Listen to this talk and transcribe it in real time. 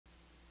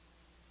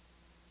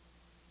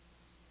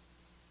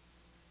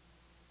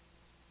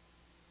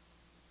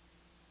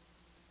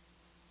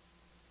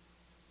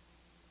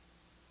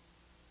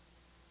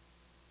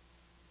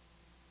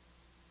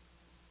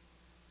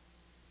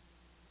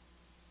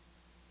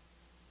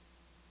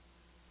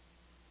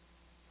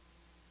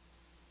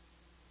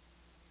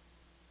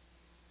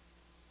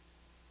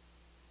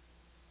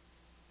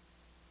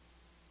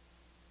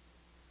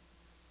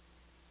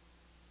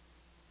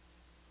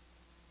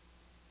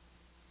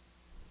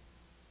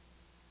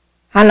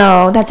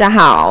Hello， 大家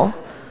好。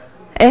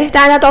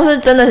大家都是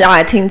真的想要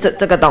来听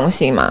这个东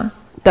西吗？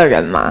的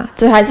人吗？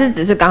就还是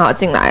只是刚好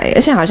进来，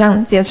而且好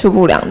像接触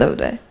不良，对不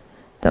对？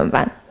怎么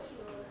办？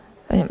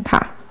有点怕。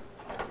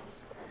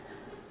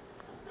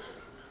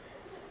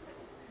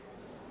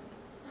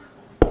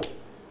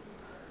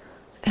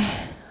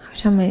好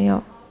像没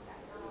有。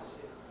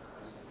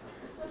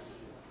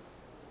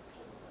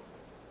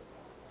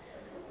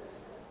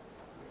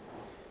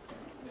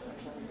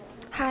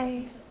嗨。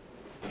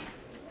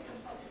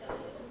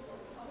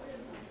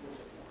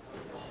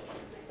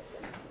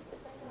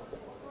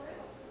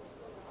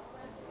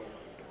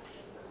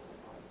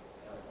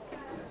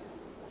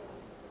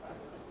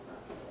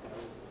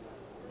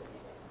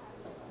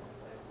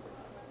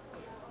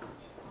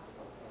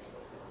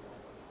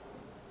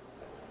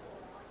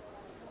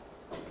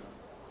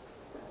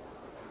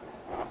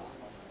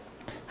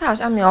他好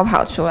像没有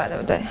跑出来，对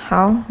不对？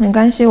好，没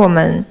关系，我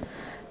们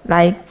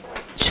来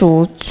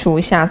除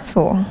一下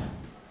错。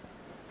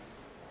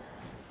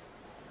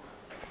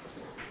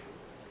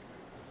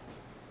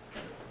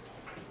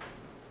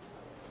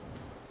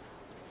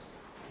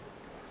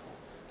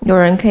有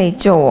人可以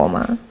救我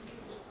吗？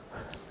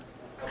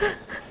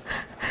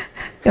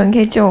有人可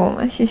以救我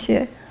吗？谢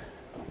谢。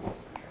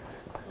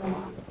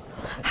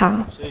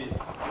好，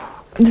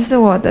这是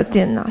我的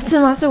电脑，是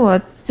吗？是我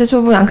接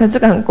触不良，可这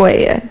个很贵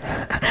耶。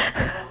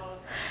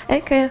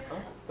可以了。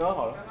刚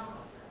好了。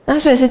那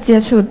所以是接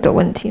触的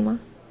问题吗？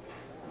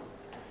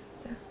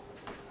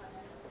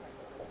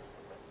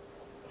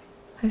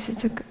还是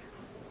这个？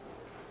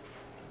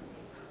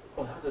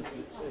哦，他的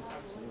所以他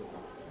只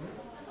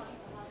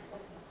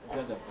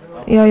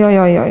有。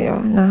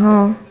有，然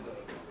后，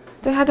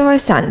对他都会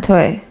闪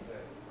退。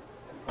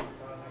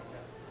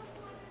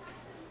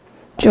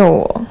救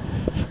我！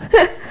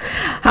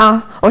好，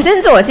我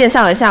先自我介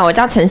绍一下，我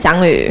叫陈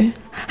翔宇。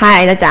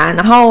嗨，大家，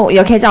然后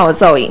也可以叫我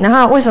奏颖。然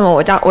后为什么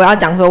我要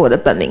讲说我的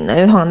本名呢？因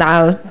为通常大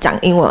家都讲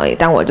英文而已，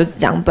但我就只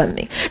讲本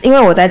名，因为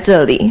我在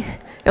这里，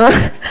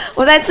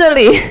我在这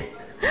里。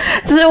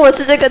就是我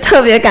是这个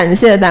特别感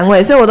谢的单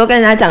位，所以我都跟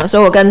人家讲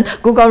说，我跟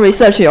Google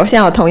Research 现在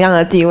有同样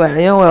的地位了，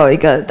因为我有一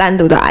个单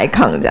独的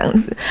icon 这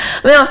样子。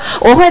没有，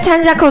我会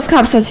参加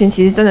COSCUP 社群，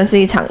其实真的是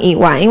一场意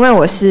外，因为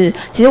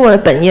其实我的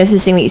本业是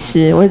心理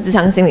师，我是职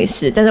场心理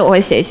师，但是我会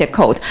写一些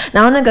code。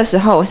然后那个时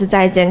候我是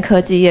在一间科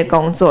技业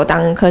工作，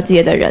当科技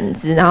业的人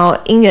资，然后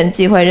因缘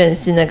际会认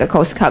识那个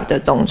COSCUP 的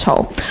总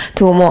筹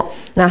涂墨。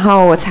然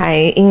后我才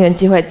因缘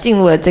际会进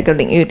入了这个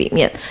领域里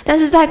面，但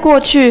是在过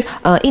去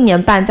1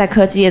年半在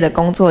科技业的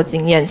工作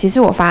经验，其实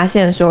我发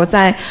现说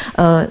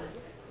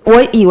我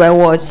以为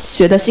我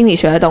学的心理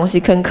学的东西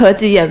跟科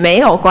技业没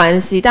有关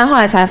系，但后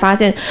来才发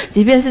现，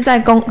即便是在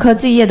科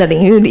技业的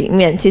领域里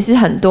面，其实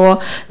很多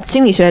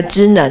心理学的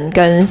知能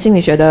跟心理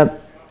学的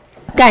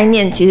概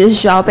念其实是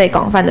需要被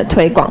广泛的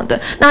推广的。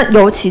那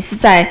尤其是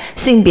在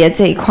性别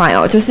这一块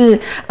哦，就是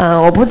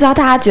我不知道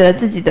大家觉得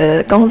自己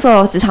的工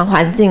作职场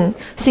环境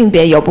性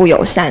别友不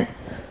友善？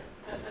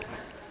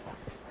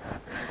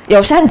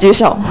友善举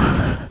手。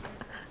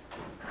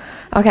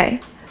OK，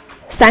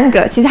 3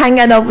个，其实他应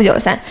该都不友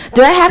善。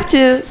Do I have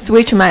to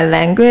switch my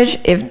language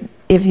if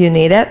you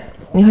need it？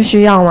 你会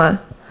需要吗？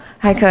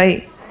还可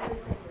以。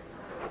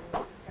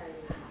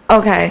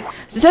OK，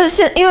 就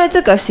是因为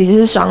这个其实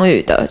是双语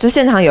的，就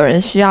现场有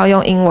人需要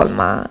用英文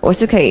吗？我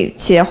是可以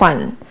切换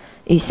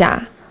一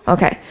下。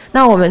OK，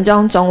 那我们就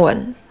用中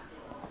文。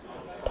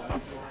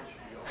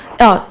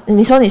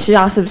你说你需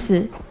要是不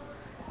是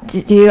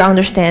 ？Do you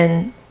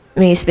understand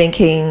me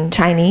speaking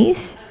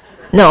Chinese?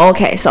 No.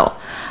 Okay. So,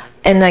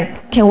 and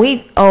can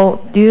we?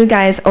 Do you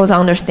guys also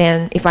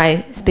understand if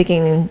I speak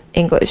in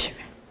English?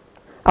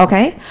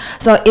 Okay.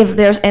 So if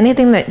there's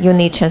anything that you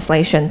need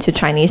translation to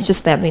Chinese,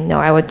 just let me know.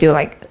 I would do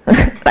like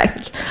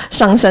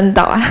双声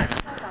道啊。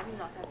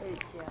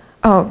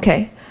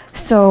Okay.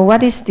 So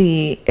what is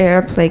the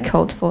AirPlay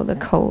code for the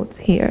code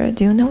here?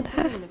 Do you know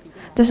that?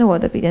 这是我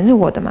的笔电，是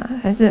我的吗？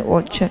还是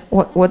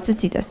我自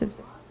己的？是不是？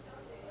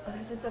还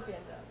是这边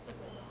的？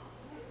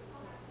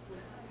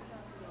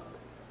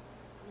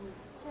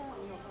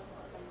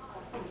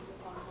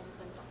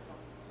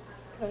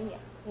可以啊，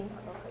平常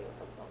都可以，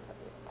我不用特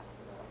别打字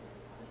的。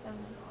像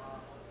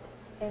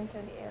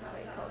Enter the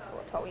AirPlay code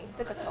for 投影，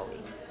这个投影。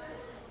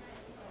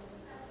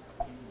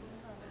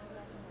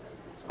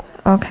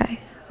Okay.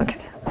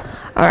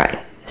 All right.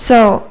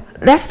 So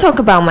let's talk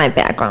about my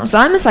background. So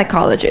I'm a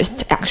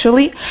psychologist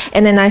actually,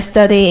 and then I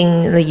study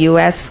in the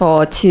US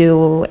for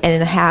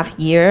 2.5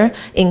 years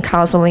in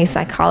counseling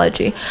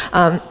psychology,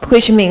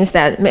 which means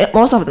that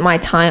most of my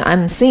time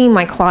I'm seeing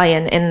my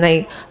client,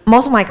 and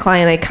most of my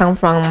clients they come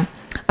from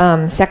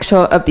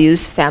sexual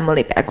abuse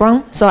family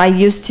background. So I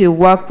used to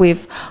work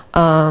with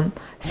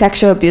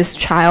sexual abuse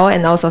child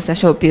and also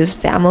sexual abuse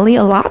family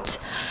a lot,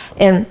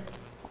 and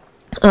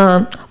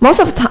most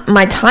of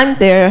my time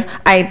there,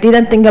 I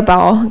didn't think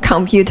about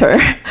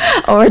computer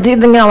or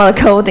didn't think about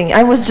coding.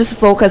 I was just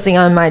focusing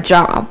on my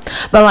job.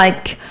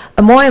 But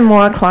more and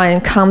more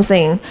client comes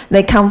in,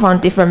 they come from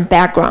different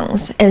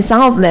backgrounds, and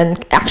some of them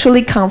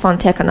actually come from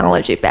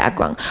technology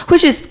background,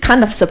 which is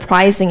kind of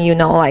surprising, you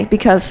know, like,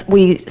 because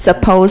we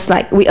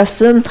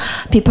assume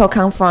people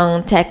come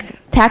from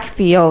tech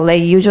field, they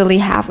usually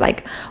have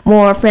like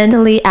more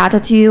friendly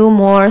attitude,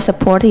 more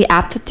supportive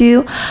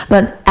attitude,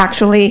 but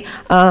actually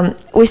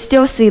we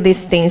still see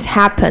these things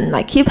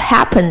keep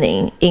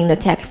happening in the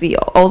tech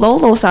field. Although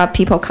those are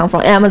people come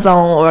from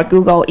Amazon or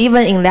Google,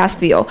 even in that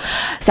field,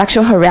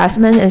 sexual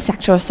harassment and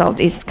sexual assault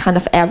is kind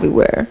of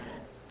everywhere.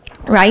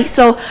 Right,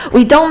 so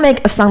we don't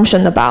make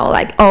assumption about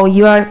like, oh,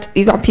 you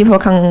got people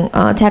come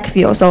tech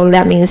field, so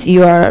that means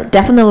you are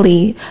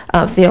definitely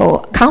feel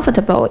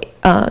comfortable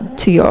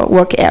to your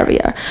work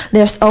area.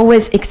 There's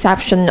always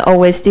exception,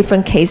 always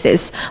different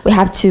cases. We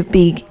have to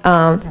be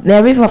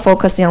very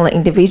focusing on the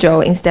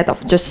individual instead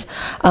of just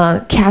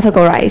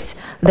categorize.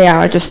 They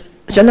are just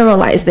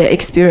generalize their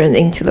experience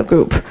into the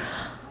group.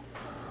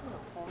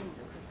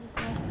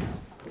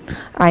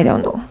 I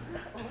don't know.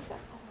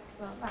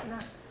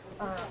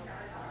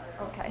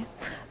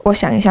 我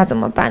想一下怎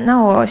么办。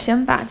那我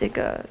先把这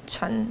个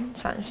传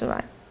出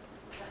来。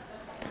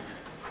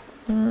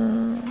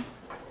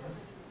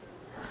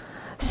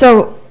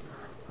So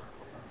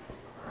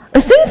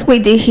the things we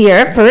did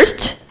here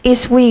first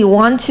is we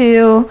want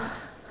to,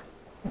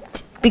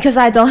 because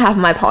I don't have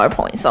my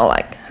PowerPoint, so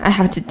like I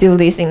have to do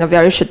this in a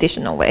very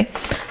traditional way.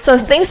 So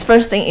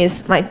first thing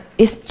is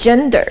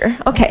gender.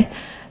 Okay,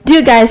 do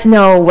you guys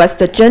know what's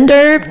the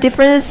gender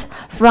difference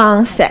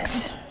from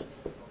sex?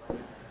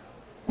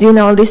 Do you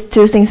know these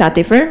two things are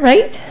different,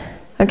 right?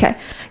 Okay.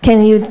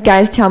 Can you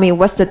guys tell me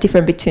what's the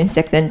difference between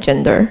sex and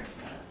gender?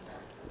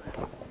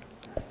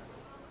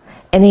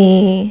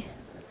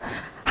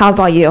 How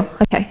about you?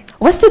 Okay.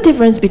 What's the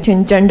difference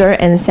between gender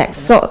and sex?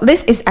 So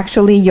this is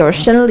actually your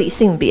生理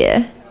性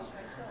别,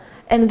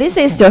 and this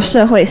is your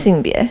社会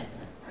性别.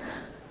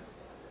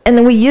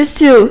 And we used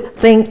to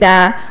think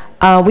that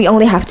we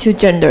only have two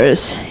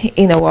genders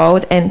in the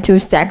world and two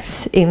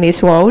sexes in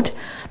this world.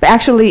 But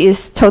actually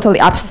it's totally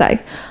opposite.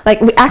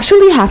 Like we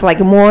actually have like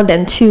more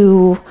than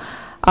two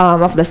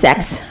of the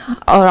sex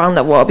around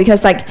the world,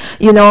 because like,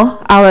 you know,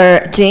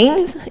 our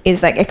genes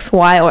is like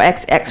XY or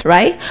XX,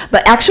 right?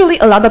 But actually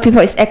a lot of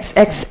people is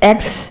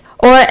XXX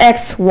or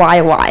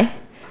XYY.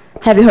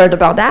 Have you heard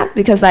about that?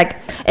 Because like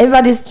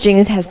everybody's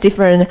genes has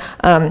different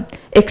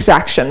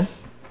extraction.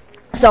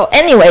 So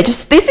anyway,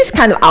 just this is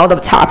kind of out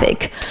of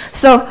topic.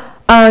 So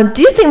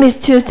do you think these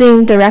two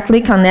things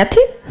directly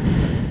connected?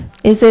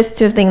 Is this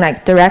two things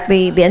like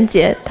directly 连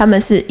接？他们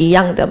是一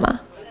样的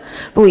吗？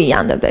不一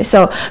样，对不对？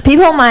 So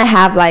people might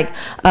have like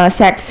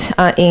sex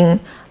in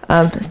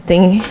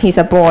think he's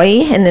a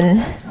boy, and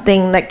then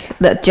think like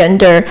the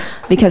gender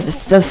because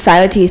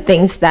society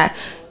thinks that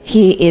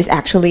he is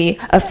actually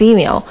a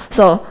female.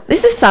 So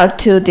this is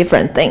two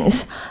different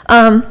things.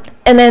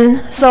 And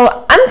then,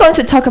 so I'm going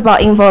to talk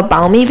about info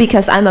about me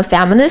because I'm a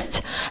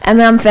feminist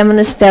and I'm a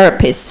feminist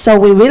therapist. So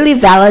we really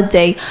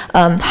validate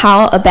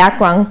how a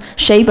background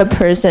shape a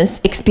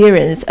person's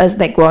experience as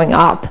they're growing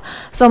up.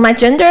 So my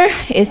gender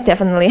is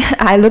definitely,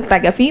 I look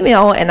like a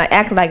female and I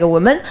act like a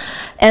woman.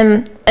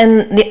 And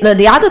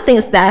the other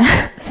things that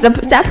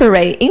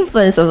separate,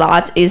 influence a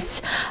lot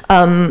is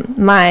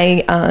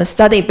my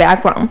study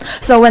background.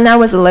 So when I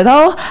was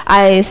little,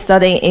 I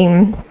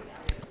studied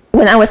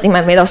when I was in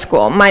my middle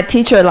school, my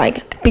teacher,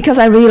 like, because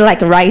I really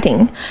like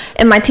writing,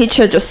 and my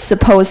teacher just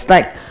supposed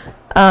like,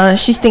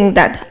 she think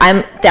that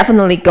I'm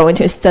definitely going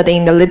to study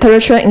in the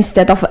literature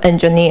instead of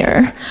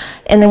engineer.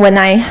 And then when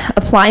I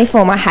applied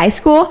for my high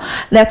school,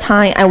 that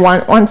time I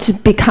want to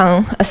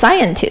become a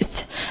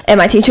scientist. And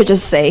my teacher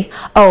just say,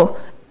 oh,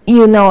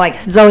 you know, like,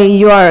 Zoe,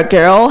 you are a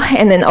girl,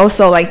 and then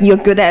also like you're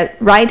good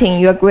at writing,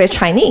 you're good at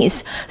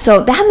Chinese.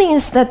 So that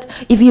means that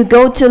if you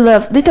go to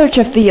the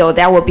literature field,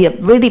 that will be a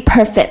really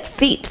perfect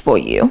fit for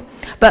you.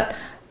 But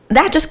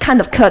that just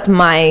kind of cut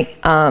my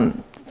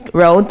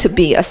road to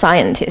be a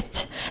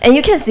scientist. And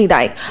you can see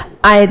that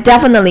I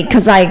definitely,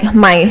 because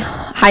my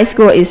high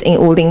school is in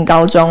Wulin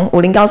Gaozhong.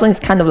 Wulin Gaozhong is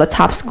kind of the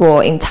top school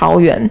in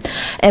Taoyuan.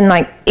 And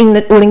like in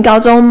the Wulin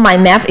Gaozhong, my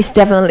math is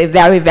definitely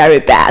very, very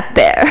bad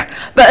there.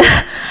 But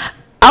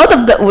out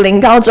of the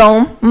Wulin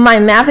Gaozhong, my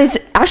math is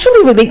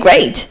actually really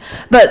great.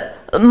 But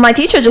my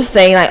teacher just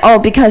saying like, oh,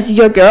 because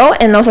you're a girl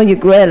and also you're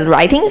good at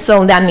writing,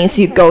 so that means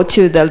you go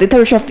to the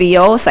literature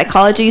field,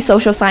 psychology,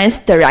 social science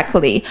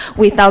directly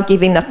without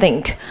giving a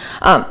think.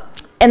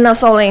 And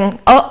also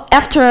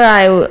after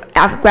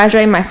I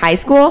graduated my high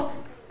school,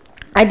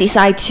 I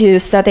decided to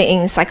study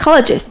in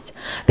psychologist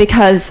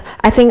because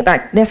I think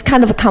that there's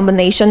kind of a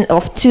combination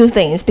of two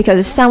things,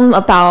 because some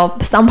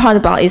part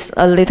about is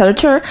a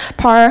literature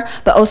part,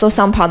 but also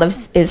some part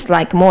of is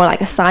like more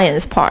like a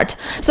science part.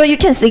 So you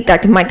can see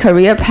that my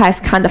career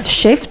path kind of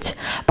shift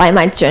by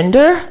my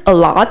gender a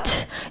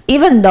lot,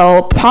 even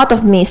though part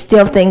of me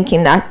still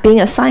thinking that being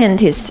a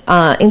scientist,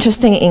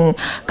 interested in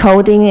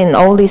coding and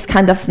all this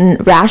kind of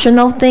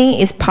rational thing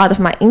is part of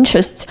my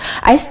interest.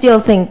 I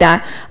still think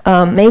that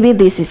maybe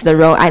this is the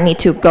role I need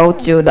to go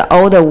to, the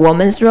older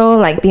woman's role,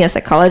 like being a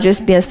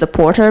psychologist, being a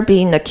supporter,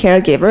 being a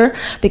caregiver,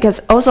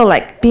 because also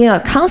like being a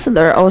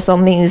counselor also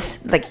means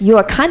like you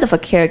are kind of a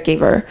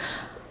caregiver.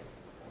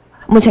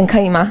 目前可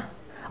以吗？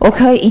我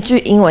可以一句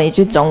英文一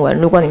句中文，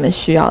如果你们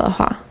需要的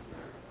话。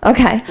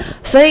OK，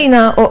 所以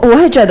呢，我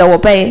会觉得我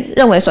被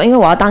认为说，因为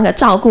我要当一个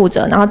照顾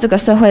者，然后这个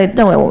社会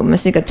认为我们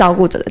是一个照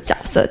顾者的角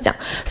色，这样。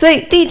所以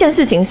第一件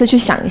事情是去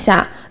想一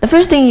下 ，the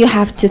first thing you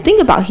have to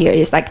think about here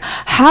is like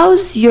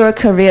how's your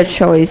career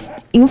choice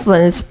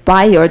influenced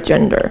by your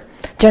gender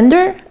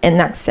and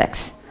not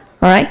sex,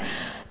 all right?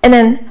 And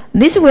then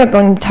this we're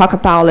going to talk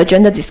about the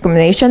gender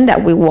discrimination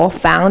that we will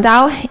found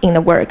out in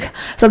the work.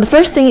 So the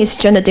first thing is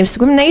gender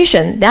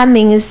discrimination. That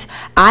means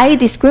I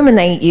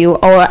discriminate you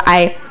or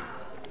I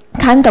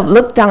kind of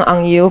look down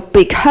on you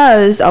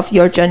because of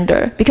your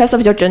gender. Because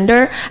of your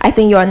gender, I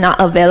think you are not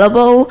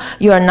available,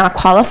 you are not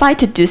qualified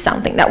to do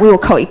something that we will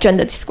call it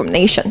gender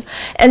discrimination.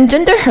 And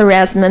gender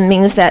harassment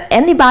means that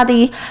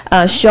anybody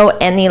show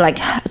any like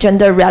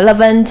gender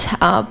relevant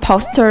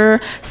poster,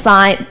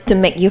 sign to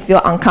make you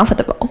feel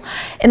uncomfortable.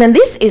 And then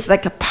this is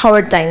like a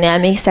power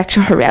dynamic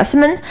sexual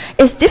harassment.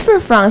 It's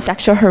different from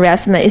sexual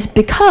harassment. It's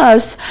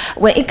because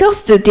when it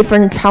goes to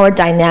different power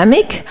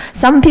dynamic,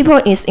 some people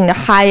is in the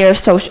higher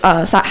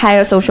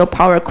social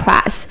power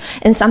class,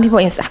 and some people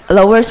in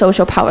lower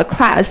social power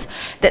class,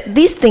 that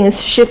these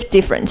things shift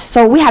different.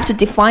 So we have to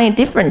define it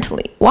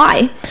differently.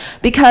 Why?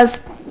 Because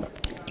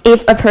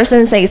if a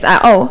person says,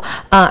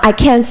 I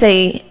can't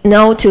say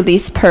no to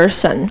this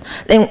person,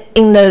 then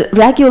in the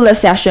regular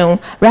session,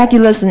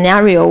 regular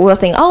scenario, we'll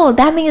think, oh,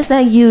 that means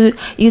that you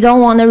don't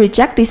want to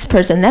reject this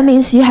person. That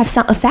means you have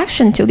some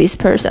affection to this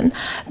person.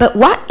 But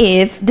what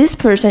if this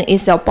person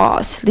is your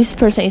boss? This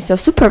person is your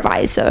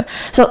supervisor.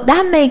 So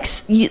that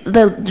makes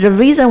the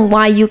reason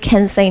why you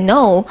can say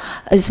no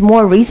is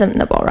more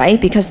reasonable, right?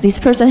 Because this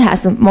person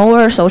has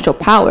more social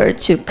power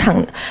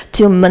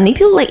to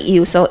manipulate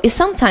you. So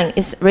sometimes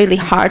it's really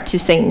hard to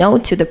say no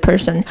to the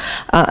person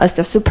as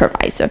the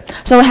supervisor.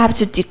 So we have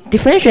to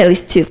differentiate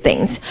these two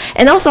things.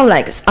 And also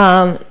like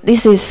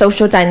this is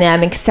social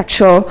dynamic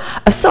sexual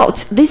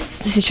assault. This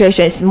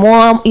situation is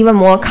even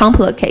more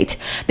complicated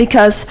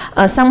because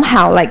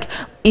somehow like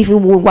if we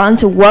want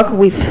to work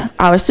with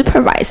our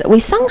supervisor,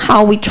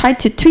 we try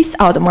to twist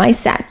our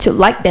mindset to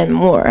like them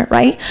more,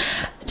 right?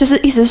 就是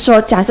意思是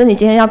说，假设你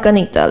今天要跟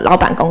你的老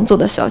板工作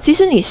的时候，其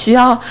实你需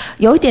要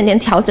有一点点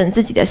调整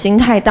自己的心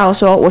态，到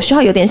说我需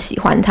要有点喜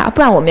欢他，不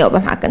然我没有办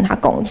法跟他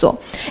工作。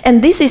And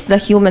this is the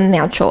human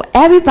natural.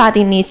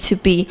 Everybody needs to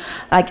be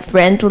like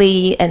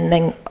friendly, and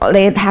then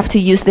they have to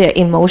use their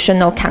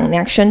emotional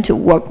connection to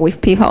work with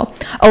people.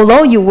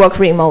 Although you work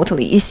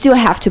remotely, you still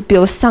have to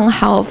build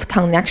somehow of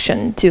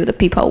connection to the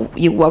people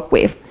you work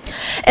with.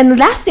 And the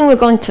last thing we're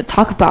going to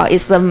talk about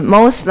is the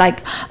most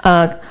like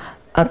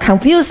a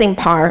confusing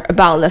part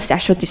about the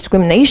sexual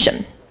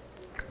discrimination.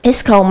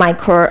 It's called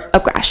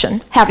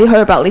microaggression. Have you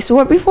heard about this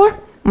word before?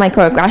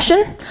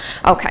 Microaggression?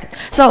 Okay.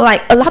 So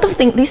like a lot of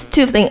things, these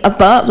two things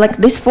above, like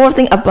these four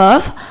things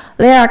above,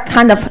 they are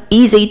kind of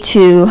easier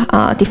to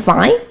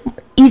define.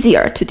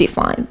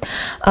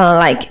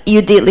 Like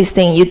you did this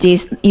thing,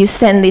 you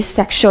send this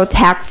sexual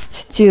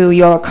text to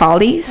your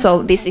colleague,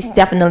 so this is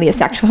definitely a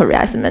sexual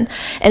harassment,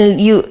 and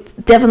you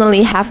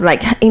definitely have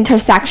like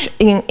intersect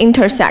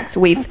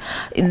with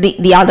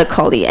the other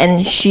colleague,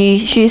 and she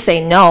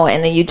say no,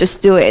 and then you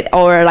just do it,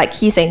 or like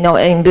he say no,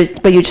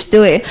 but you just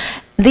do it.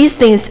 These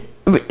things,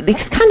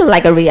 it's kind of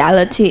like a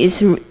reality.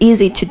 It's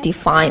easy to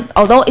define,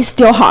 although it's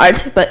still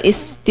hard, but it's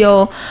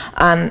still,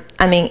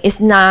 it's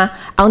not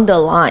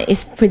underlined.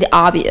 It's pretty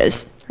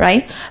obvious,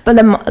 right? But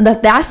the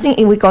last thing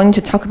we're going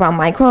to talk about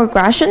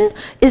microaggression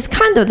is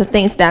kind of the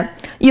things that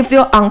you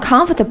feel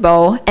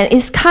uncomfortable, and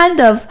it's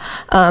kind of,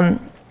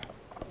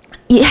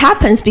 it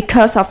happens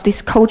because of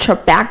this cultural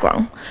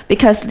background,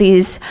 because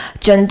this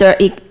gender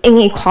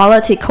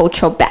inequality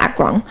cultural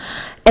background.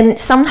 And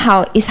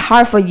somehow it's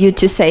hard for you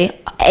to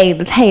say, hey,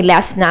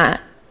 that's not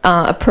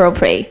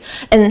appropriate.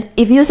 And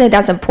if you say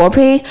that's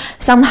appropriate,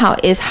 somehow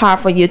it's hard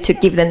for you to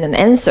give them an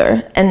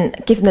answer and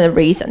give them a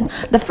reason.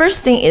 The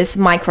first thing is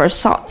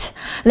micro-assault.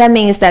 That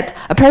means that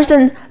a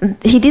person,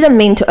 he didn't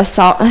mean to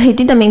assault, he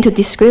didn't mean to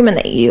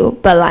discriminate you,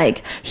 but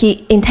like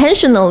he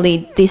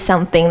intentionally did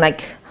something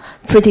like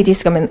pretty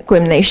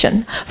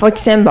discrimination. For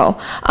example,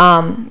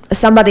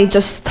 somebody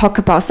just talk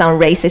about some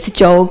racist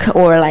joke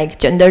or like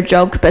gender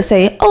joke, but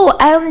say, oh,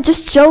 I'm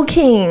just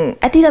joking,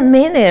 I didn't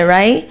mean it,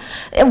 right?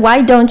 And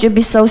why don't you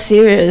be so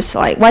serious?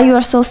 Like, why you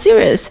are so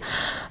serious?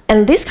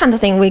 And this kind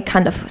of thing, we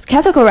kind of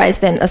categorize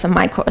them as a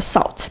micro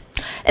assault.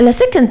 And the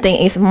second thing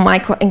is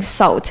micro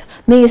insult,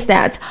 means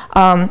that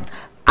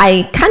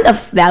I kind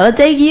of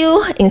validate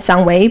you in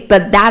some way,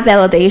 but that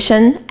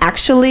validation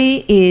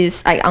actually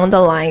is like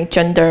underlying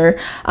gender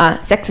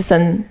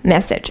sexism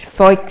message.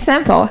 For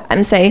example,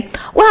 I'm saying,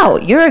 wow,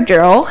 you're a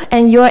girl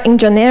and you're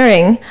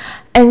engineering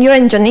and you're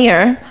an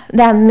engineer.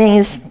 That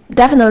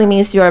definitely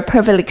means you're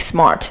perfectly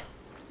smart,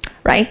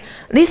 right?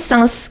 This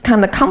sounds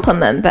kind of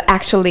compliment, but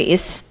actually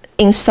it's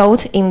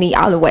insult in the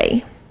other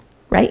way.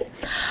 right?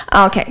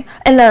 Okay,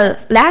 and the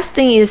last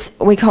thing is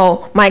we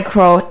call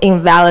micro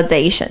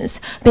invalidations.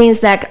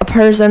 Means like a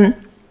person,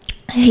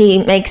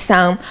 he makes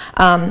some,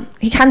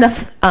 he kind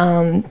of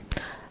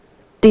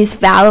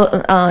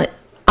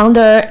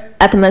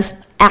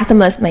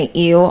underestimate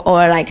you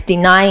or like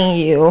denying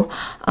you,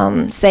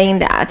 saying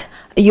that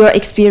your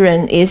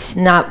experience is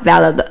not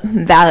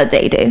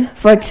validated.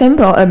 For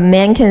example, a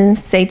man can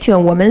say to a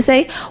woman,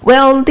 say,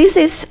 well, this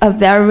is a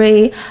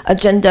very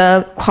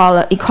gender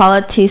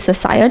equality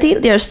society.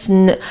 There's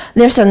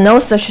no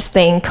such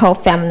thing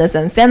called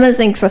feminism.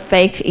 Feminism is a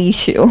fake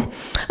issue.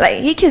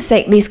 Like, he can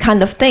say this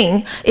kind of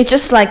thing. It's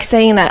just like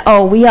saying that,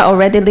 oh, we are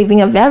already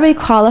living a very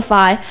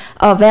qualified,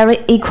 very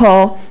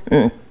equal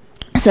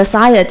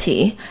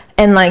society.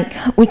 And like,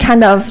 we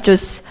kind of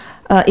just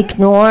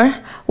ignore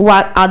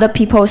what other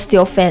people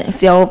still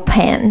feel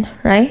pain,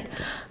 right?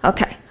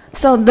 Okay,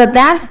 so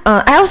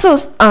I also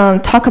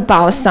talk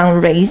about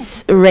some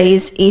race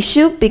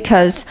issue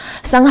because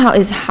somehow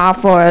it's hard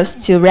for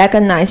us to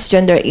recognize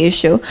gender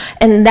issue,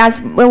 and that's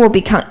when it will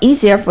become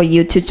easier for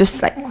you to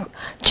just like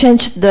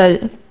change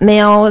the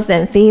males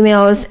and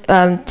females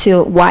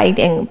to white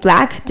and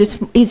black,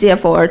 just easier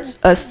for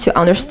us to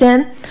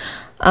understand.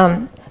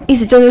 意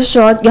思就是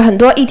说，有很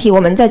多议题我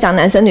们在讲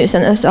男生女生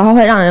的时候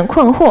会让人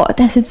困惑，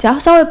但是只要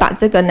稍微把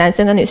这个男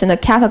生跟女生的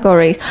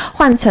category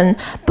换成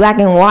black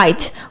and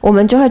white， 我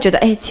们就会觉得，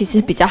其实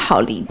比较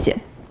好理解。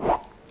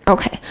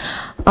Okay,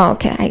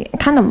 I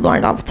kind of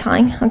learned all the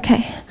time.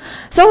 Okay,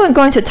 so we're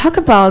going to talk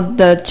about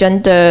the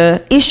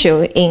gender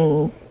issue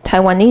in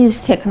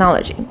Taiwanese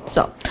technology.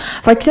 So,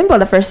 for example,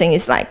 the first thing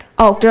is like,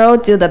 oh,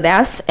 girls do the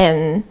less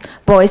and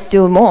boys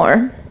do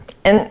more.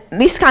 And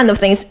these kind of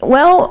things,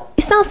 well,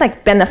 it sounds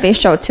like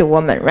beneficial to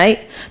women, right?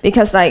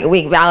 Because like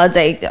we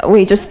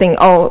just think,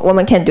 oh,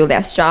 women can do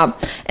less job,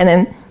 and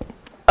then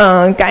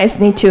guys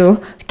need to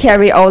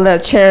carry all the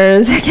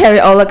chairs, carry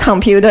all the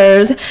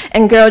computers,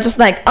 and girls just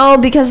like, oh,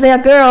 because they are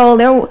girl,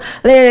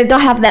 they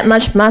don't have that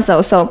much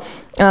muscle, so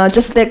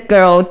just let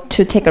girl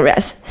to take a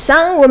rest.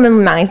 Some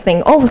women might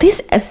think, oh,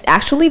 this is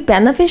actually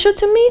beneficial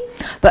to me,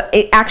 but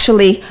it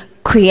actually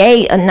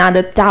create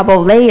another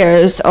double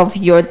layers of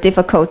your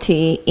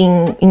difficulty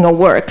in your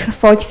work.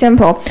 For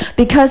example,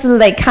 because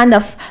they kind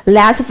of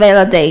less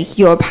validate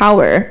your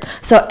power,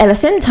 so at the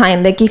same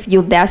time they give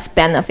you less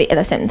benefit at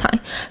the same time.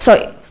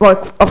 So for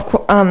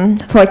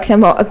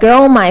example, a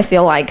girl might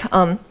feel like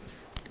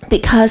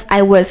because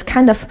I was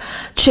kind of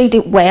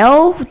treated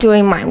well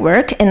during my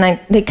work, and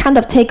they kind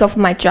of take off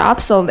my job,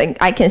 so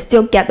I can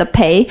still get the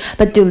pay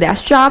but do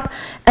less job.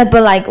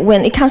 But like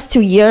when it comes to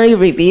yearly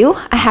review,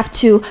 I have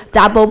to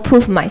double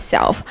prove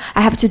myself.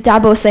 I have to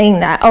double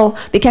saying that, oh,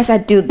 because I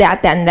do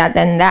that, then that,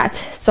 then that.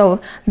 So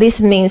this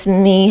means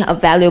me a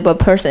valuable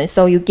person,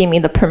 so you give me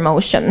the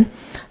promotion.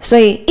 所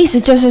以意思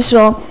就是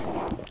说，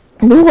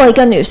如果一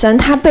个女生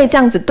她被这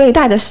样子对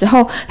待的时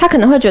候，她可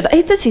能会觉得，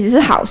这其实是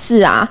好事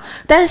啊。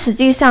但是实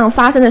际上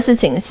发生的事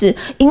情是，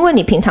因为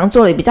你平常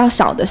做了比较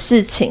少的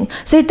事情，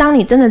所以当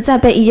你真的在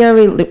被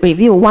yearly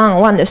review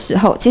one-on-one 的时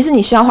候，其实你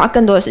需要花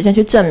更多的时间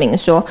去证明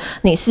说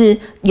你是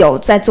有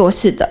在做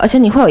事的，而且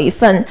你会有一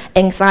份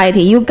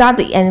anxiety. You got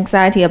the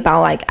anxiety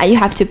about like you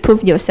have to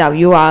prove yourself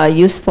you are a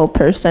useful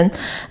person,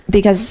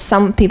 because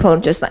some people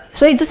just like.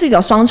 所以这是一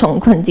种双重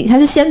困境，它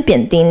是先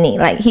贬低你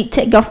 ，like he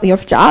take off your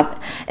job,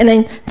 and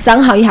then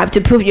somehow you have to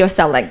prove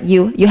yourself like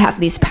you have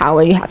this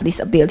power, you have this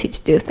ability to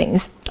do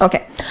things.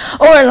 Okay,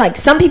 or like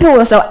some people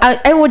will say,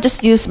 I will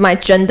just use my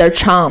gender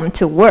charm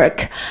to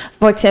work.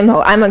 For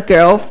example, I'm a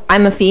girl,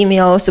 I'm a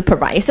female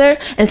supervisor,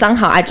 and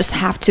somehow I just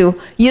have to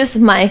use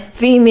my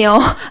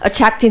female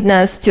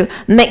attractiveness to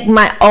make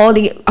all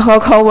the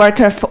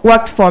co-worker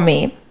work for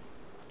me.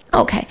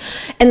 Okay,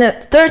 and the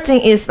third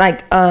thing is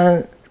like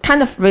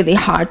kind of really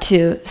hard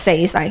to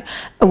say is like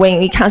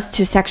when it comes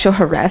to sexual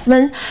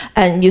harassment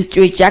and you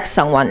reject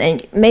someone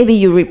and maybe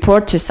you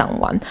report to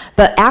someone,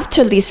 but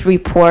after this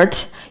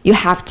report you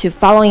have to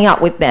following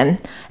up with them,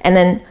 and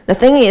then the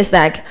thing is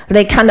that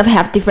they kind of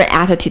have different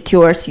attitude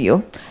towards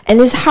you, and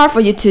it's hard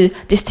for you to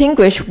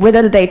distinguish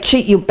whether they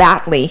treat you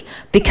badly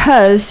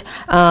because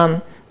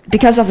of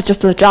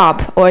just the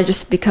job or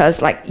just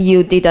because like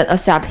you didn't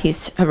accept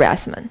his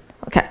harassment.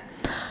 Okay.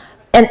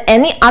 And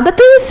any other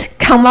things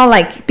come out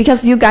like,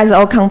 because you guys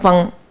all come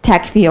from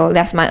tech field,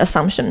 that's my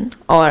assumption,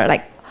 or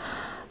like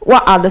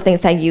what are the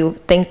things that you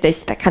think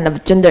this that kind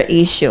of gender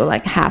issue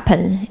like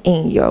happen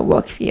in your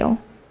work field?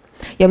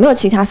 有没有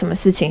其他什么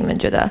事情你们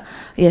觉得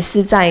也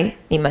是在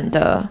你们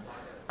的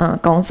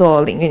工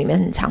作领域里面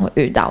很常会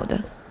遇到的？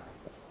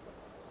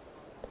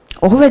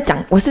我会不会讲？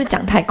我是不是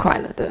讲太快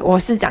了？对，我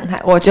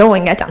觉得我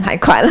应该讲太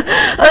快了。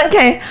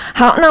OK，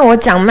 好，那我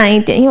讲慢一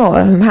点，因为我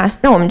很怕。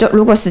那我们就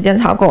如果时间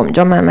超过，我们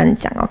就慢慢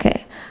讲。OK，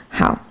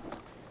 好。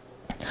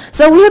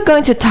So we're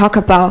going to talk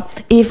about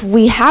if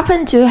we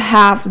happen to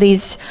have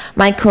this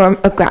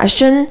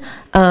microaggression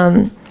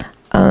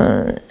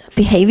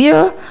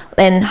behavior,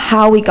 and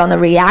how we're going to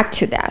react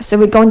to that. So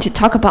we're going to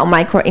talk about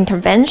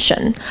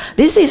micro-intervention.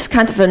 This is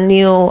kind of a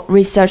new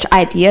research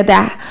idea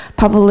that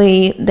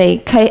probably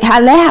they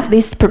have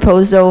this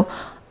proposal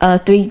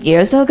 3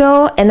 years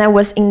ago, and I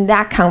was in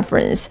that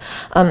conference.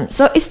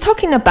 So it's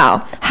talking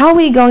about how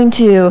we're going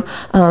to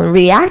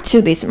react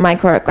to this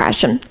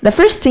microaggression. The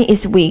first thing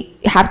is we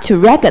have to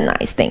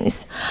recognize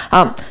things.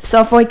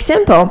 So for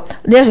example,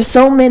 there's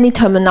so many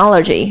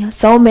terminology,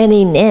 so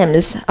many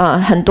names,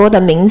 很多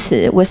的名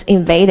词 was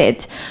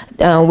invaded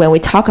when we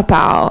talk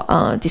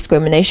about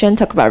discrimination,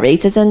 talk about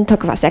racism,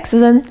 talk about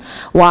sexism.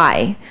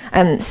 Why?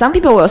 Some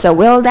people will say,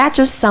 well, that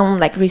just sounds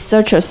like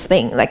researchers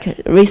thing.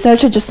 Like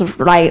researchers just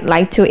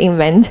like to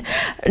invent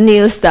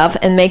new stuff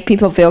and make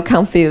people feel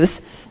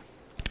confused.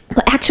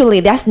 But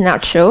actually, that's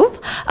not true.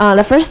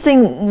 The first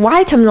thing,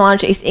 why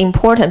terminology is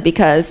important,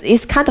 because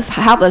it's kind of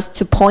help us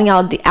to point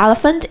out the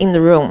elephant in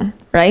the room,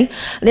 right?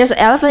 There's an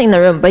elephant in the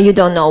room, but you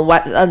don't know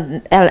what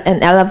an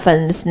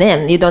elephant's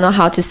name. You don't know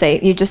how to say.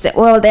 You just say,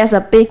 well, there's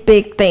a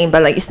big thing,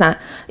 but like it's not.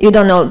 You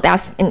don't know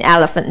that's an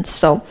elephant.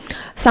 So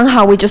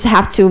somehow we just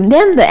have to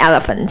name the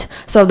elephant.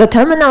 So the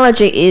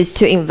terminology is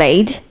to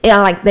invade.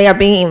 Yeah, like they are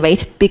being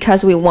invaded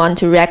because we want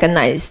to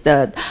recognize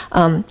the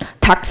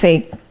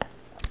toxic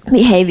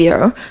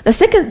behavior. The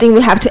second thing,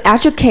 we have to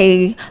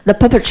educate the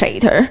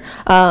perpetrator.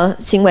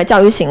 行为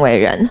教育行为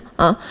人。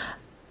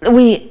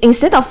We,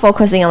 instead of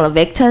focusing on the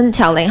victim,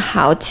 telling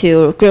how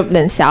to group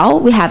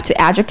themselves, we have to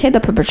educate the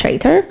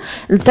perpetrator.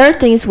 The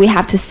third thing is we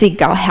have to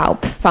seek out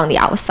help from the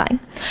outside.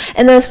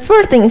 And the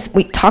fourth thing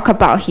we talk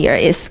about here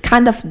is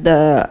kind of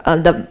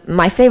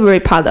my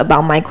favorite part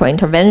about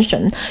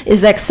micro-intervention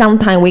is like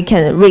sometimes we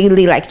can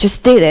really like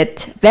just did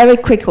it very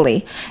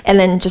quickly and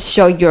then just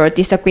show your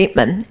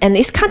disagreement. And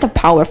it's kind of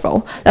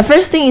powerful. The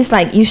first thing is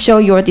like you show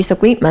your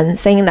disagreement,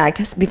 saying like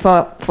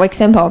before, for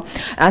example,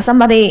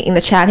 somebody in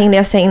the chatting,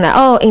 they're saying that,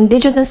 oh,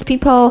 indigenous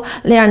people,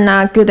 they are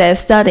not good at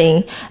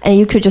studying. And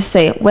you could just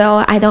say,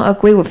 well, I don't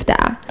agree with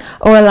that.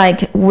 Or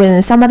like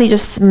when somebody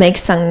just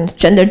makes some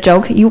gender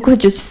joke, you could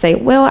just say,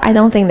 well, I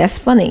don't think that's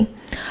funny.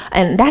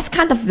 And that's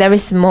kind of very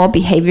small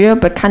behavior,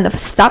 but kind of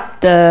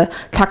stop the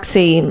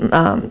toxic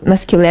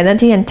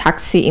masculinity and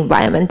toxic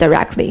environment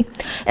directly.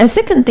 And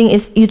second thing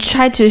is you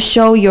try to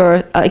show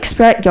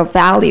express your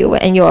value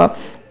and your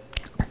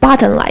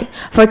bottom line.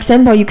 For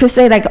example, you could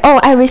say like, oh,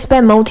 I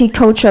respect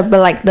multicultural, but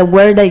like the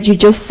word that you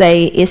just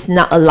say is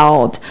not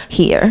allowed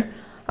here.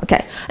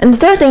 Okay, and the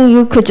third thing,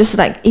 you could just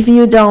like, if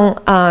you don't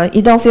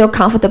feel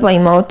comfortable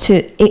enough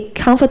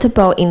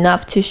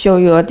to show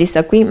your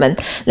disagreement,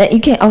 then you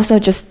can also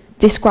just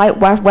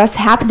describe what's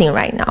happening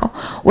right now.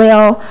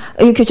 Well,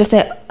 you could just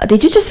say,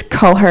 did you just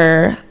call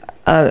her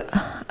a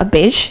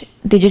bitch?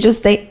 Did you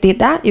just did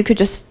that? You could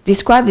just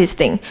describe this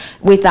thing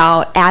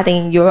without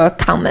adding your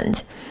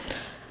comment.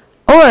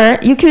 Or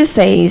you could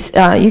say,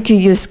 you could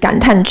use 感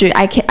叹句.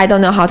 I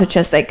don't know how to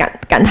translate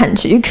感叹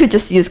句. You could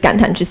just use 感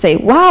叹句. Say,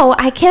 wow,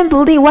 I can't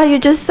believe what you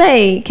just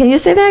say. Can you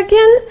say that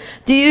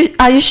again?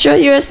 Are you sure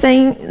you're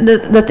saying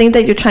the thing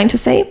that you're trying to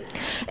say?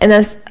 And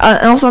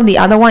also the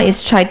other one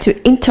is try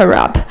to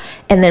interrupt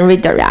and then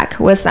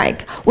redirect. Was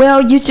like, well,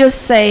 you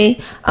just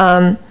say,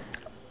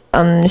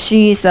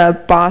 she's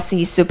a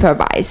bossy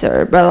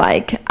supervisor, but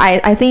like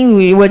I think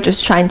we were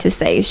just trying to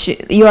say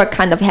you are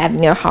kind of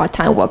having a hard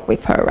time work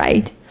with her,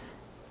 right?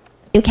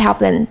 You can help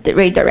them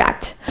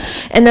redirect.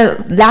 And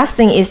the last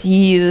thing is you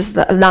use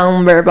the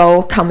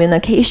non-verbal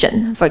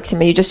communication. For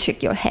example, you just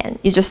shake your hand.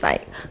 You just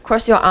like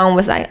cross your arm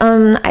with like,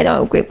 I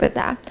don't agree with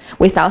that,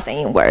 without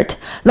saying a word.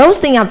 Those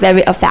things are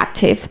very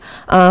effective.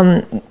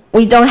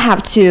 We don't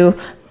have to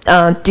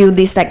do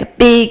this like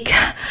big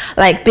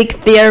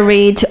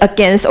theory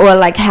against, or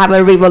like have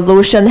a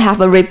revolution,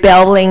 have a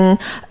rebelling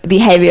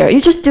behavior.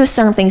 You just do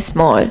something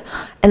small,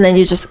 and then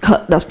you just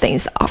cut those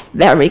things off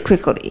very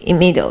quickly,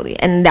 immediately,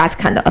 and that's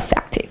kind of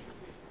effective.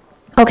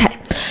 Okay,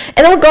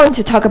 and we're going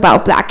to talk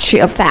about black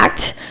sheep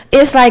effect.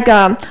 It's like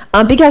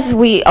because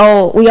we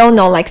all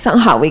know like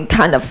somehow we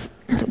kind of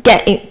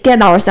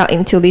get ourselves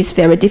into this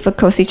very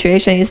difficult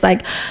situation. It's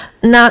like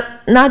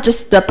not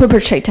just the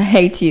perpetrator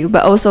hate you,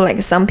 but also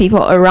like some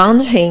people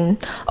around him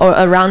or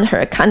around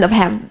her kind of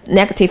have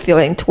negative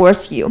feeling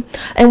towards you.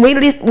 And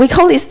we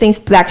call these things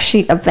black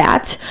sheep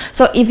effect.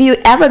 So if you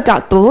ever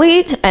got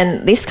bullied,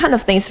 and this kind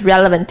of thing is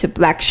relevant to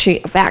black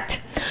sheep effect,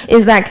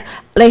 is like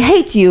they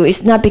hate you.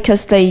 It's not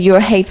because you're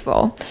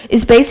hateful.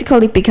 It's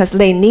basically because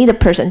they need a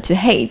person to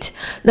hate.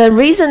 The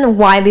reason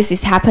why this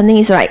is happening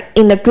is like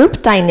in the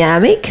group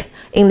dynamic.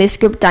 In this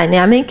group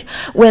dynamic,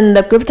 when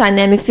the group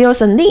dynamic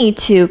feels a need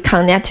to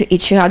connect to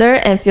each other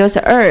and feels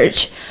the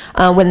urge,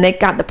 when they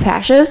got the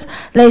pressures,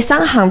 they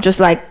somehow just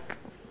like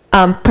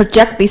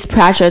project this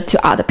pressure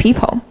to other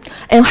people.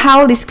 And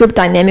how this group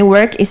dynamic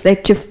work is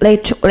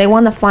they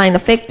want to find a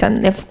victim,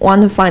 they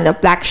want to find a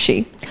black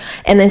sheep.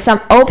 And then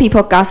all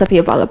people gossip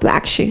about the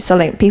black sheep, so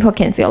like people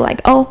can feel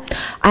like, oh,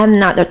 I'm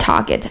not the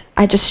target.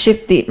 I just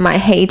shifted my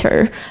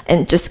hater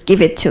and just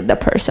give it to the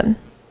person.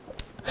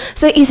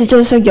 所以意思就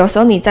是说，有时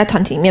候你在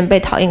团体里面被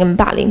讨厌跟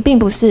霸凌，并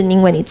不是因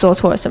为你做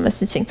错了什么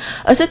事情，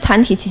而是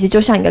团体其实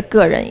就像一个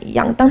个人一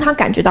样，当他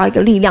感觉到一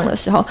个力量的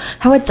时候，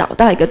他会找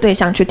到一个对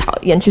象去讨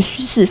厌，去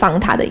释放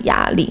他的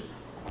压力。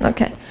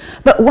Okay,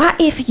 but what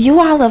if you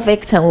are the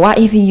victim? What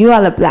if you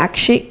are the black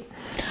sheep?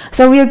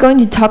 So we are going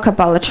to talk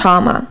about the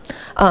trauma.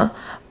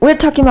 We're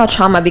talking about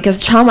trauma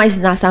because trauma is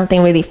not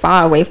something really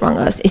far away from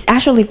us. It's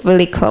actually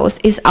really close.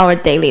 It's our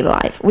daily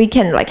life. We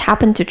can like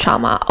happen to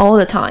trauma all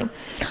the time.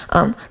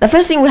 The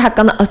first thing we have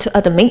to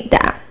admit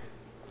that,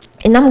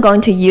 and I'm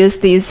going to use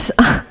this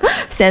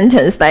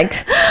sentence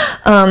like,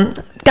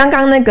 刚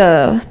刚那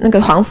个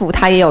黄甫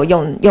他也有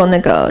用那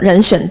个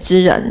人选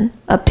之人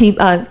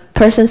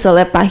person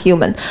select by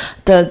human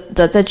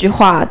的这句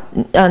话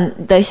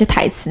的一些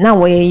台词，那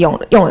我也用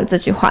了这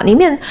句话，里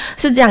面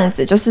是这样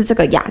子，就是这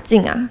个雅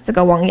静啊，这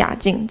个王雅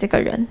静这个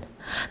人，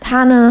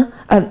她呢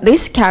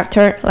this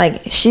character like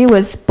she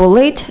was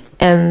bullied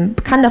and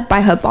kind of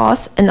by her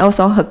boss and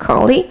also her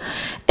colleague,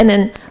 and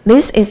then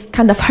this is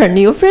kind of her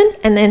new friend,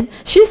 and then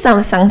she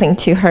said something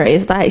to her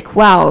is like,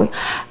 wow,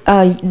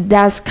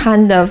 that's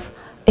kind of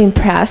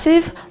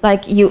impressive,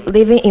 like you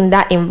living in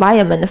that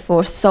environment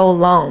for so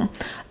long,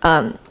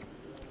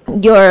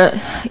 your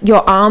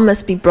arm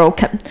must be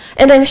broken.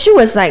 And then she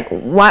was like,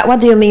 what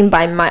do you mean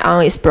by my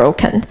arm is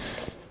broken?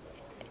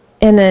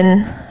 And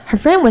then her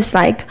friend was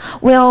like,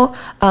 well,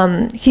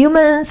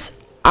 humans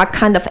are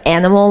kind of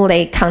animal,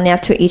 they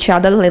connect to each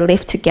other, they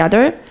live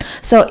together.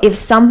 So if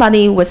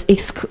somebody was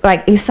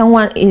if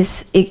someone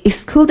is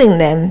excluding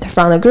them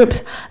from the group,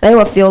 they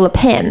will feel the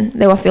pain,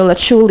 they will feel the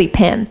truly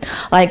pain.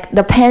 Like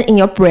the pain in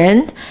your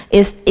brain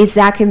is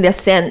exactly the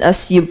same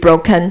as you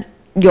broken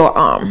your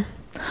arm.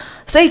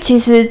 所以其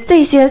实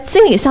这些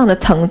心理上的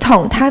疼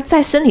痛，它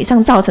在身体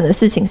上造成的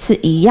事情是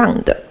一样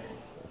的。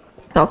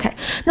OK，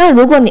 那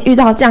如果你遇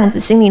到这样子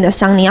心灵的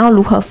伤，你要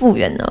如何复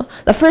原呢？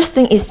 The first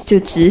thing is to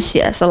止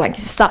血 ，so like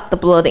stop the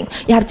bleeding.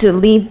 You have to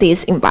leave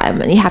this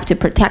environment. You have to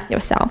protect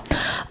yourself.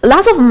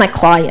 Lots of my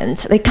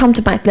clients, they come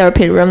to my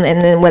therapy room,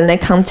 and then when they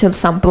come to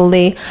some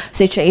bully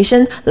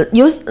situation,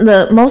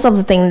 most of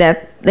the thing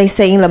that they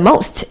say the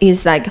most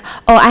is like,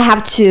 oh, I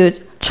have to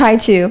try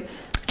to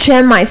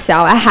train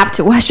myself. I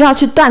需要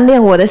去锻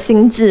炼我的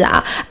心智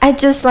啊。I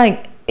just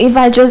like.If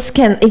I just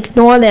can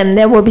ignore them,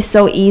 that will be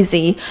so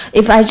easy.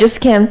 If I just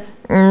can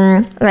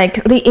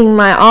like lead in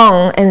my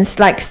own and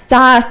like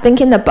start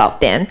thinking about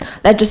them,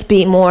 that just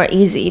be more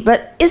easy.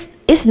 But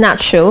it's not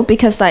true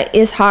because like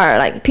it's hard.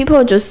 Like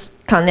people just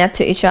connect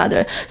to each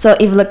other. So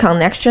if the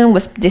connection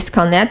was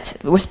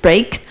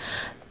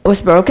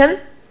broken,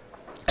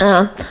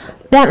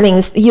 that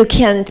means you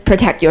can't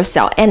protect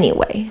yourself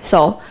anyway.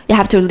 So you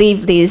have to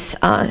live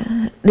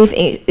in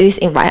this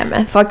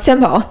environment. For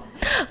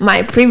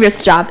example.My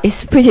previous job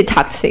is pretty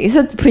toxic. It's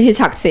a pretty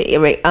toxic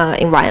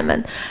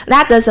environment.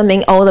 That doesn't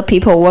mean all the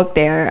people work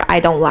there I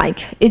don't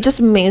like. It just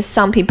means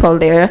some people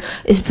there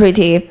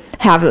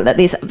have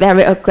this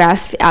very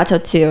aggressive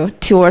attitude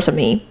towards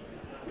me.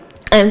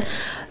 And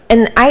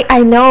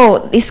I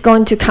know it's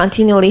going to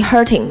continually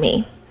hurting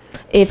me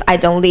if I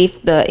don't leave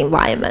the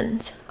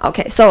environment.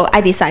 Okay, so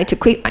I decide to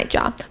quit my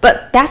job.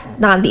 But that's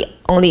not the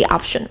only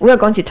option. We're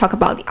going to talk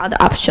about the other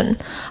option.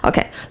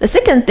 Okay, the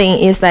second thing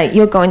is that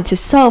you're going to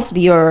solve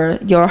your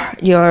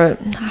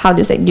how do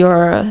you say,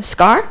 your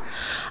scar.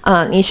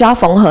 你需要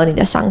缝合你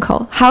的伤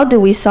口. How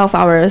do we solve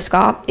our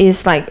scar?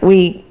 Is like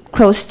we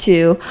close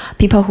to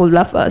people who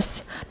love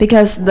us.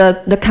 Because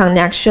the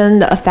connection,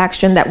 the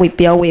affection that we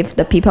build with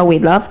the people we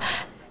love,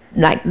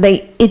 like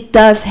it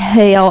does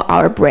heal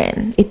our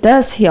brain. It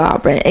does heal our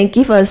brain and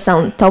give us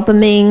some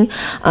dopamine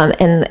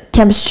and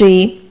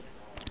chemistry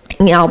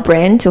in our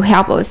brain to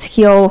help us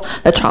heal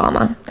the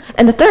trauma.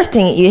 And the third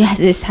thing, you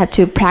just have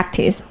to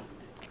practice.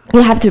 You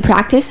have to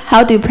practice.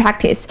 How do you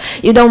practice?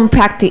 You don't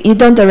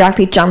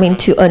directly jump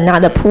into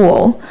another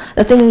pool.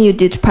 The thing you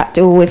do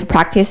with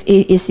practice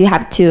is you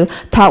have to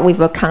talk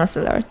with a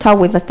counselor, talk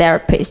with a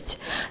therapist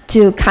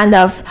to kind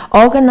of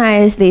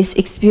organize this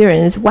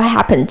experience, what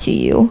happened to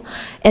you.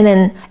 And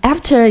then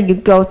after you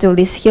go through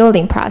this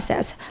healing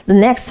process, the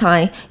next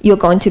time you're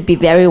going to be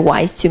very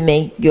wise to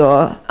make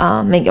your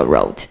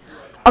road.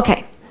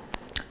 Okay.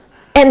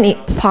 Any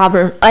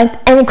problem?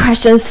 Any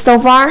questions so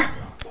far?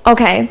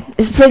 Okay,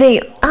 it's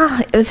pretty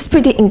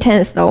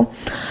intense though.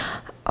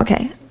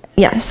 Okay,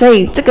 yeah, 所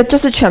以这个就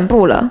是全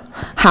部了。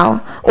好，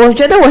我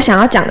觉得我想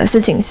要讲的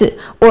事情是，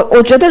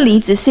我觉得离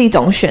职是一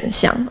种选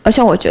项，而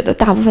且我觉得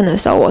大部分的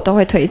时候我都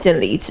会推荐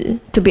离职。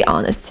To be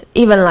honest,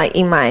 even like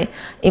in my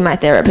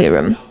therapy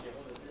room.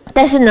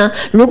 但是呢，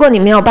如果你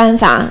没有办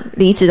法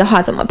离职的话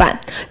怎么办？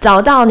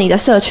找到你的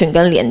社群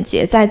跟连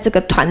接，在这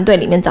个团队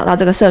里面找到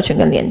这个社群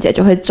跟连接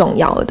就会重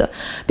要的。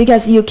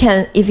Because you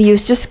can, if you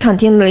just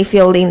continually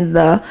feeling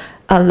the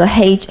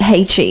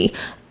hatred,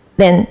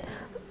 then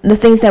the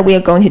things that we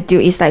are going to do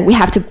is like we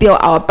have to build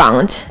our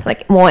bond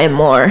like more and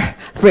more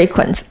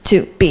frequent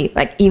to be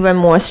like even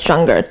more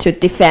stronger to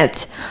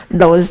defeat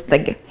those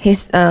like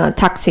his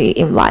toxic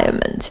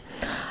environment.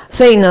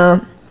 所以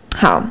呢，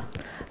好。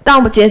到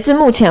截至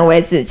目前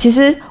为止，其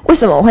实为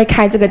什么我会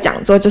开这个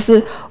讲座，就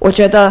是我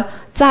觉得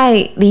在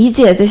理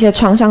解这些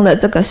创伤的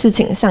这个事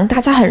情上，大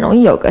家很容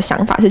易有个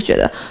想法是觉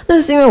得，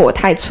那是因为我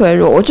太脆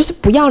弱，我就是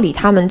不要理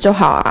他们就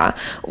好啊。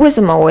为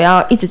什么我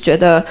要一直觉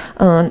得，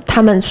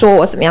他们说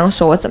我怎么样，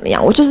说我怎么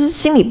样，我就是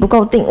心里不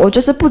够定，我就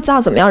是不知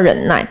道怎么样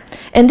忍耐。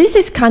And this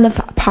is kind of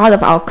part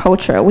of our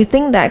culture. We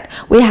think that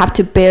we have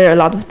to bear a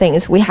lot of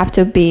things. We have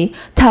to be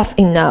tough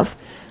enough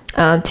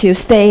to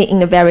stay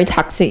in a very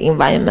toxic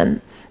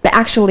environment. But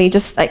actually,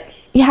 just like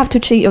you have to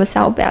treat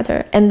yourself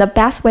better. And the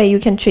best way you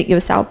can treat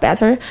yourself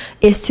better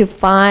is to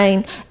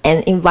find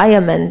an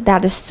environment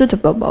that is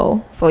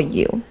suitable for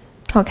you.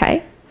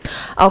 Okay?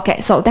 Okay,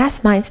 so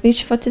that's my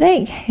speech for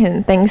today.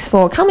 And thanks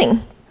for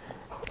coming.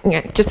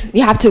 Yeah, just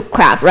you have to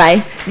clap,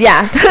 right?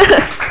 Yeah.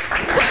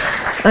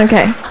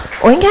 Okay.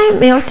 我应该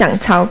没有讲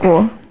超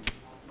过。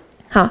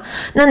好，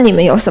那你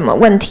们有什么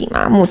问题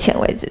吗？目前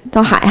为止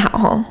都还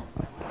好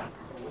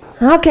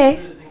齁。OK。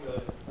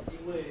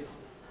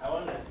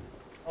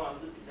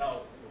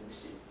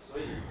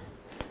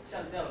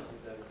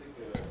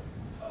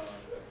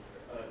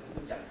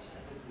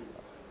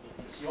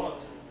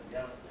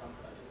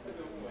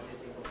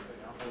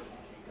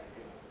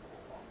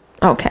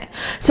Okay,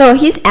 so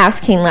he's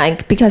asking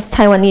like because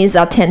Taiwanese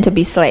are tend to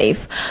be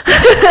slave,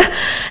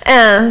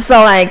 and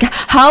so like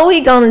how are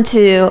we going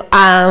to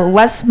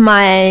what's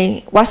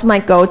my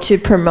goal to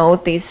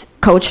promote this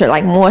culture,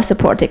 like more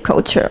supportive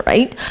culture,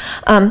 right?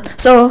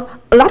 So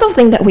a lot of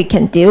things that we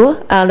can do.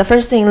 The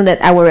first thing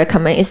that I would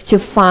recommend is to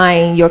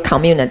find your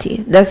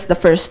community. That's the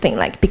first thing,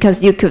 like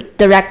because you could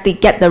directly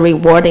get the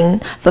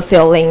rewarding,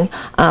 fulfilling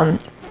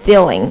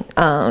feeling,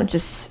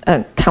 just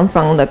come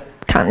from the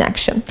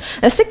connection.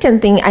 The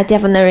second thing, I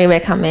definitely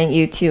recommend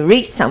you to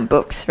read some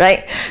books,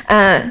 right?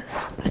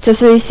 就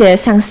是一些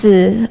像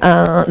是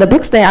the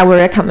books that I would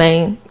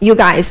recommend you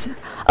guys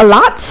a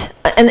lot,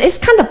 and it's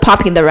kind of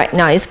popular right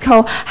now. It's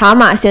called 蛤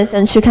蟆先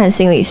生去看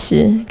心理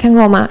师，看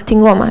过吗？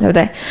听过吗？对不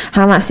对？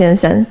蛤蟆先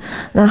生，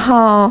然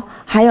后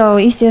还有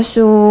一些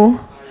书，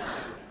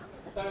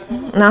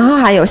然后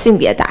还有性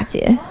别打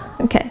劫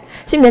 ，OK，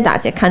 性别打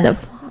劫 kind of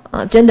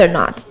gender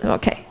not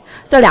OK，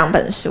 这两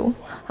本书。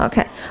OK，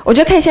 我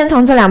觉得可以先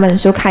从这两本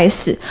书开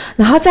始，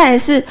然后再来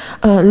是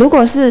如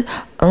果是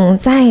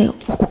在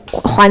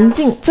环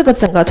境这个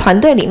整个团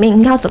队里面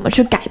应该要怎么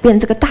去改变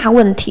这个大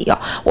问题哦？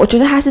我觉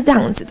得它是这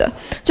样子的，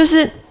就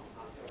是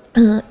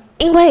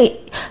因为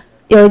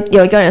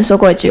有一个人说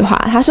过一句话，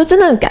他说真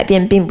正的改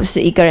变并不是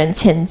一个人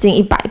前进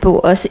100步，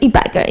而是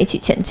100个人一起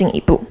前进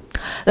1步。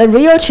The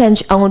real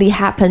change only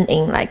happen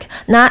in like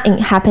not in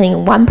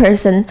happening one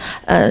person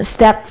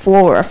step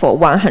forward for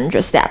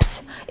 100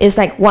 steps. It's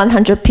like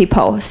 100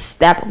 people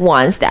step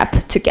one step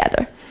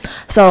together.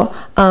 So,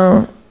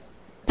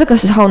 这个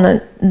时候呢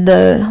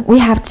we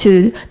have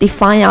to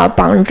define our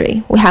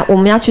boundary. 我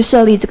们要去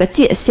设立这个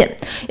界限，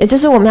也就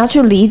是我们要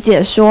去理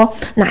解说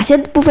哪些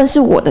部分是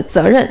我的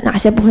责任，哪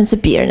些部分是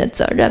别人的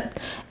责任。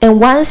And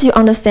once you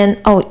understand,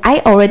 oh, I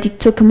already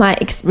took my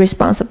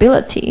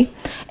responsibility,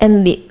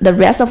 and the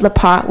rest of the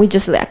part we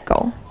just let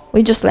go.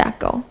 We just let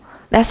go.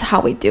 That's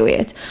how we do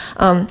it.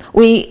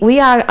 We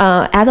are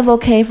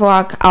advocate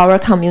for our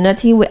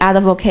community. We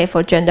advocate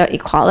for gender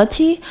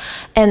equality.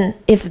 And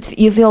if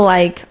you feel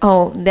like,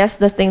 oh, that's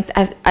the thing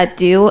I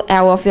do,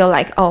 I will feel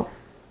like, oh,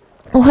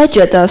 我会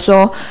觉得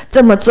说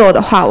这么做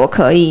的话，我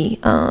可以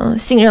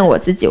信任我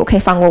自己，我可以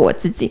放过我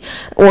自己。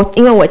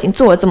因为我已经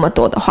做了这么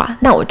多的话，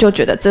那我就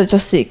觉得这就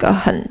是一个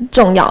很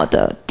重要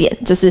的点，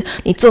就是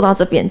你做到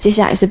这边，接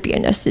下来是别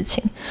人的事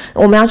情。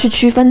我们要去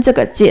区分这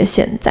个界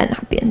限在哪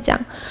边，这样。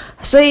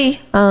所以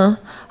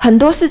很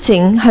多事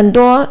情，很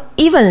多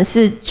even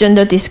是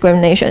gender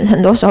discrimination， 很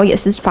多时候也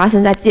是发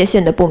生在界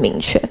限的不明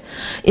确。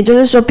也就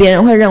是说，别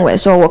人会认为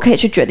说我可以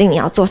去决定你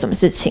要做什么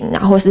事情，然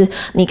后是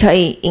你可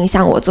以影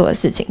响我做的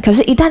事情。可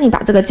是，一旦你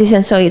把这个界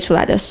限设立出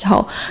来的时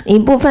候，你一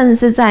部分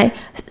是在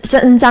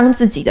伸张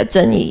自己的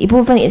正义，一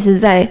部分也是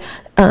在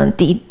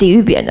抵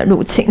御别人的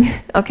入侵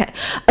 ，OK。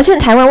而且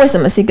台湾为什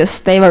么是一个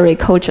slavery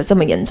culture 这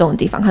么严重的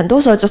地方？很多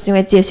时候就是因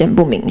为界限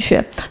不明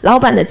确，老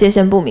板的界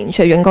限不明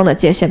确，员工的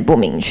界限不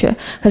明确。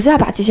可是要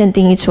把界限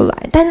定义出来，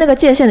但那个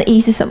界限的意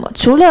义是什么？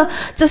除了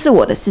这是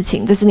我的事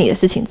情，这是你的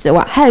事情之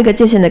外，还有一个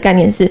界限的概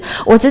念是，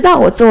我知道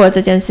我做了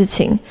这件事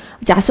情。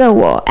假设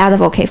我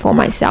advocate for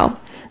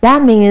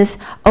myself。That means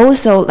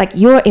also like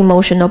your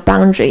emotional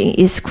boundary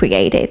is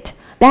created.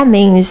 That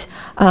means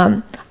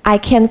I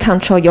can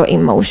control your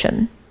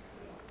emotion.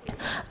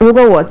 如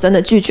果我真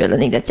的拒绝了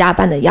你的加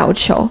班的要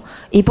求，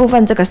一部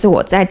分这个是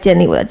我在建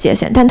立我的界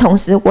限，但同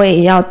时我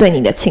也要对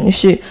你的情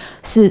绪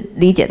是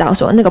理解到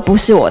说那个不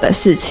是我的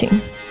事情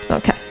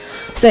 ，OK？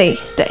 所以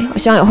对我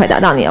希望有回答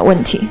到你的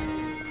问题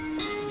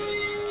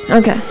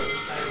 ，OK？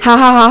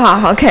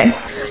 好 ，OK？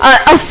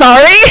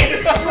 sorry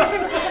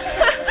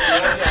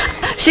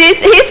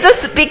 。He's the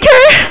speaker,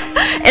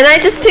 and I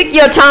just take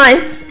your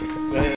time.